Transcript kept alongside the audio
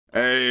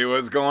Hey,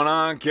 what's going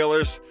on,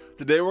 killers?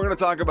 Today we're going to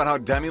talk about how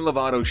Demi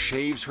Lovato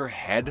shaves her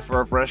head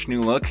for a fresh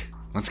new look.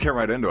 Let's get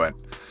right into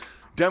it.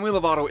 Demi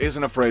Lovato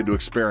isn't afraid to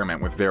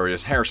experiment with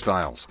various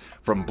hairstyles,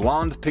 from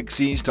blonde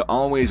pixies to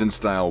always in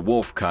style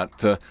wolf cut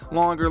to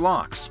longer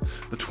locks.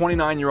 The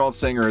 29-year-old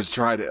singer has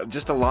tried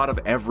just a lot of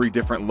every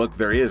different look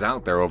there is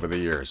out there over the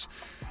years.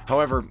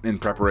 However, in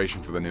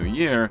preparation for the new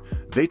year,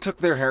 they took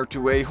their hair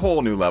to a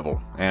whole new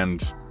level.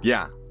 And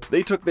yeah,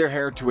 they took their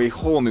hair to a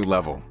whole new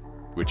level,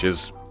 which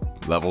is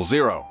level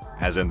 0,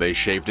 as in they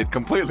shaved it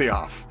completely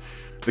off.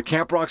 The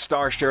camp rock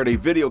star shared a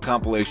video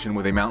compilation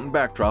with a mountain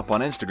backdrop on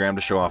Instagram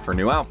to show off her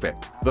new outfit.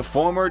 The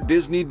former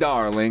Disney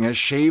darling has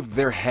shaved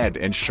their head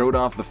and showed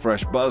off the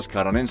fresh buzz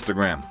cut on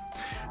Instagram.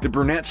 The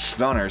brunette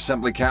stunner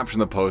simply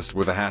captioned the post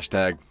with the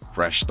hashtag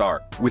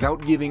 #FreshStart,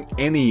 without giving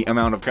any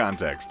amount of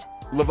context.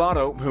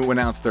 Lovato, who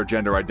announced their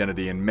gender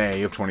identity in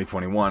May of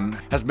 2021,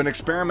 has been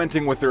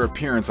experimenting with their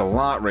appearance a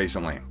lot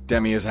recently.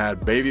 Demi has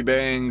had baby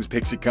bangs,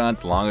 pixie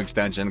cuts, long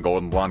extension,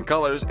 golden blonde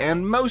colors,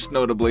 and most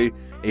notably,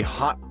 a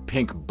hot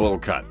pink bull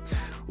cut.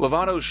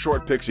 Lovato's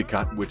short pixie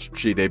cut, which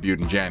she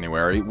debuted in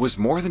January, was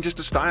more than just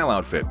a style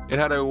outfit. It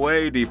had a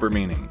way deeper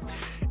meaning.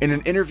 In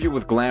an interview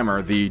with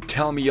Glamour, the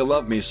Tell Me You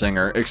Love Me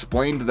singer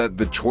explained that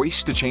the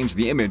choice to change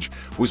the image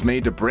was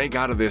made to break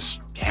out of this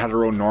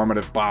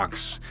heteronormative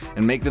box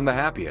and make them the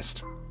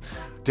happiest.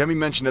 Demi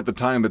mentioned at the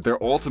time that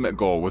their ultimate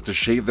goal was to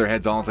shave their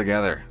heads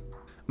altogether.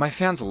 "My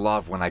fans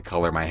love when I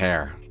color my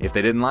hair. If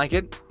they didn't like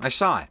it, I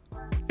saw it.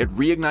 It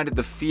reignited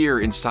the fear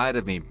inside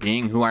of me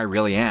being who I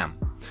really am,"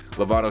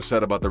 Lovato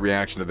said about the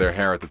reaction to their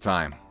hair at the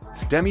time.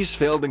 Demi's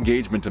failed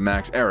engagement to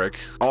Max Eric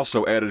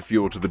also added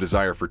fuel to the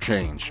desire for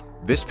change.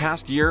 "This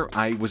past year,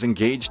 I was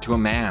engaged to a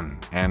man,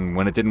 and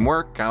when it didn't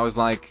work, I was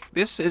like,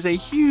 this is a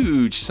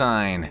huge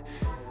sign.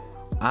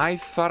 I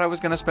thought I was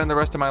going to spend the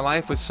rest of my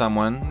life with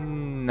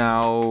someone.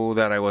 Now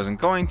that I wasn't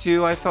going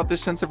to, I felt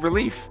this sense of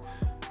relief.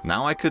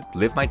 Now I could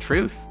live my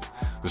truth,"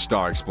 the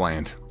star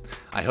explained.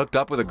 "I hooked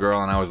up with a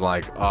girl and I was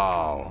like,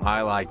 oh,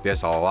 I like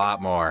this a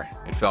lot more.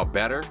 It felt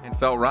better, it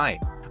felt right."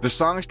 The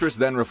songstress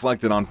then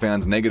reflected on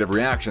fans' negative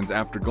reactions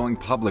after going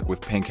public with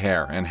pink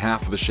hair and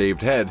half of the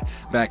shaved head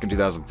back in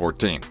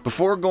 2014.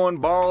 Before going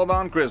bald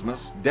on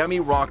Christmas, Demi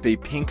rocked a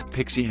pink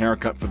pixie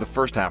haircut for the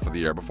first half of the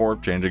year before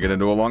changing it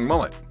into a long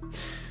mullet.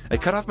 "I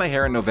cut off my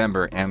hair in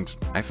November and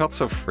I felt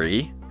so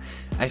free.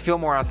 I feel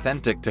more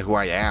authentic to who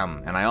I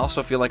am, and I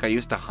also feel like I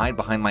used to hide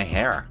behind my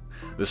hair,"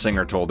 the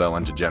singer told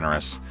Ellen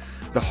DeGeneres.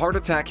 The heart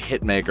attack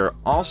hitmaker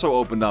also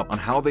opened up on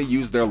how they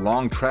use their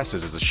long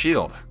tresses as a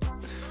shield.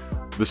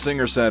 The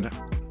singer said,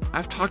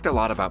 "I've talked a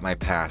lot about my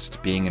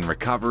past, being in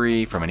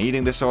recovery from an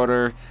eating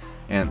disorder,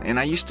 and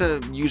I used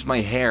to use my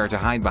hair to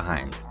hide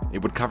behind.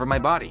 It would cover my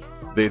body."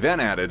 They then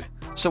added,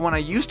 "So when I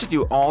used to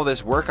do all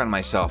this work on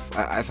myself,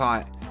 I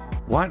thought,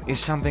 what is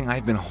something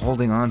I've been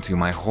holding on to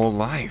my whole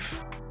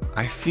life?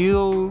 I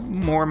feel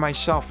more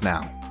myself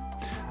now."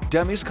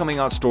 Demi's coming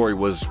out story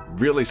was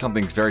really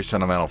something very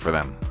sentimental for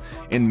them.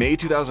 In May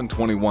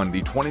 2021,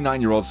 the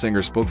 29-year-old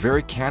singer spoke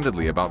very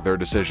candidly about their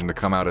decision to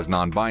come out as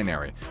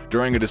non-binary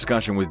during a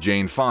discussion with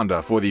Jane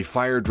Fonda for the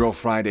Fire Drill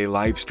Friday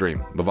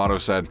livestream.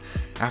 Lovato said,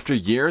 "After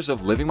years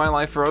of living my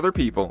life for other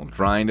people,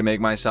 trying to make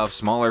myself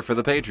smaller for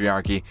the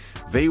patriarchy,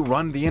 they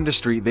run the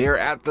industry, they are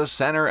at the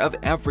center of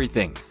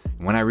everything.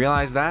 When I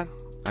realized that,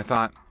 I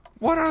thought,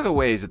 what are the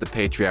ways that the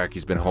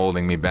patriarchy's been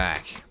holding me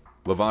back?"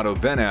 Lovato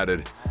then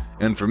added,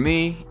 "And for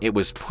me, it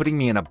was putting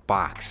me in a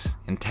box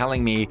and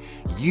telling me,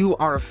 you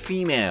are a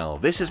female,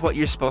 this is what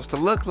you're supposed to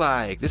look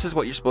like, this is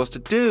what you're supposed to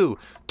do,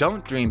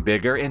 don't dream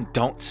bigger and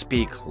don't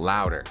speak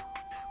louder.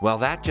 Well,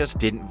 that just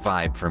didn't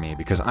vibe for me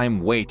because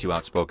I'm way too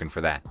outspoken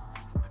for that."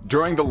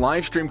 During the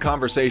livestream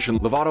conversation,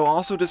 Lovato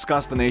also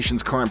discussed the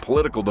nation's current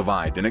political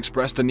divide and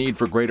expressed a need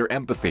for greater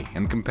empathy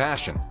and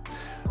compassion.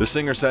 The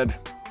singer said,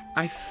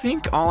 "I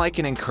think all I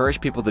can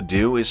encourage people to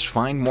do is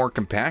find more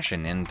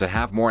compassion and to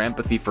have more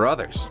empathy for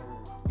others."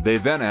 They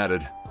then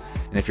added,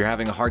 "And if you're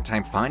having a hard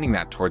time finding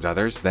that towards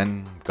others,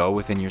 then go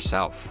within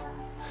yourself.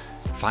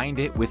 Find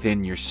it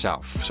within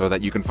yourself so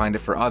that you can find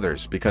it for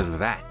others, because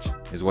that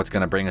is what's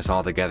going to bring us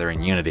all together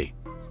in unity."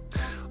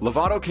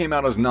 Lovato came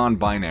out as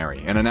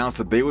non-binary and announced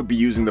that they would be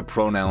using the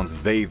pronouns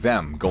they,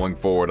 them going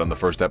forward on the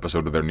first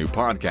episode of their new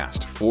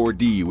podcast,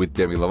 4D with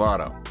Demi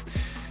Lovato.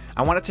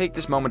 "I want to take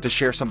this moment to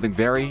share something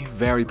very,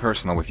 very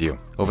personal with you.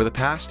 Over the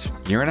past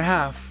year and a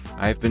half,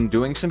 I've been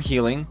doing some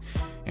healing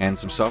and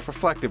some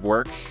self-reflective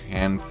work,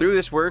 and through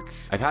this work,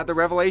 I've had the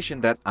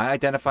revelation that I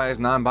identify as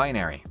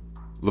non-binary."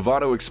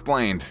 Lovato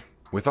explained,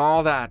 "With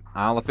all that,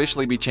 I'll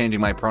officially be changing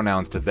my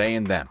pronouns to they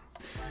and them.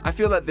 I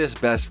feel that this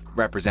best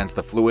represents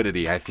the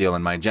fluidity I feel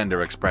in my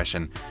gender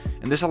expression,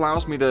 and this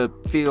allows me to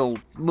feel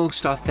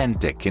most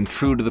authentic and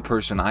true to the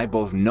person I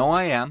both know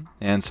I am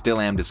and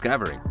still am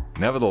discovering."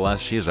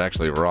 Nevertheless, she's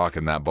actually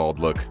rocking that bald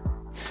look.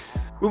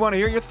 We want to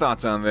hear your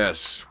thoughts on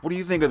this. What do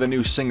you think of the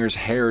new singer's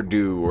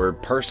hairdo or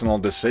personal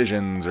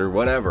decisions or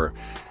whatever?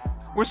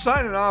 We're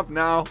signing off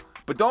now.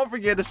 But don't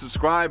forget to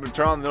subscribe and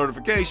turn on the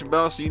notification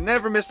bell so you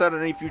never miss out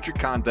on any future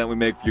content we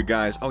make for you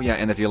guys. Oh yeah,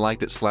 and if you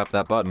liked it, slap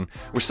that button.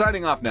 We're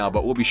signing off now,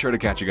 but we'll be sure to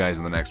catch you guys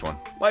in the next one.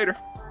 Later.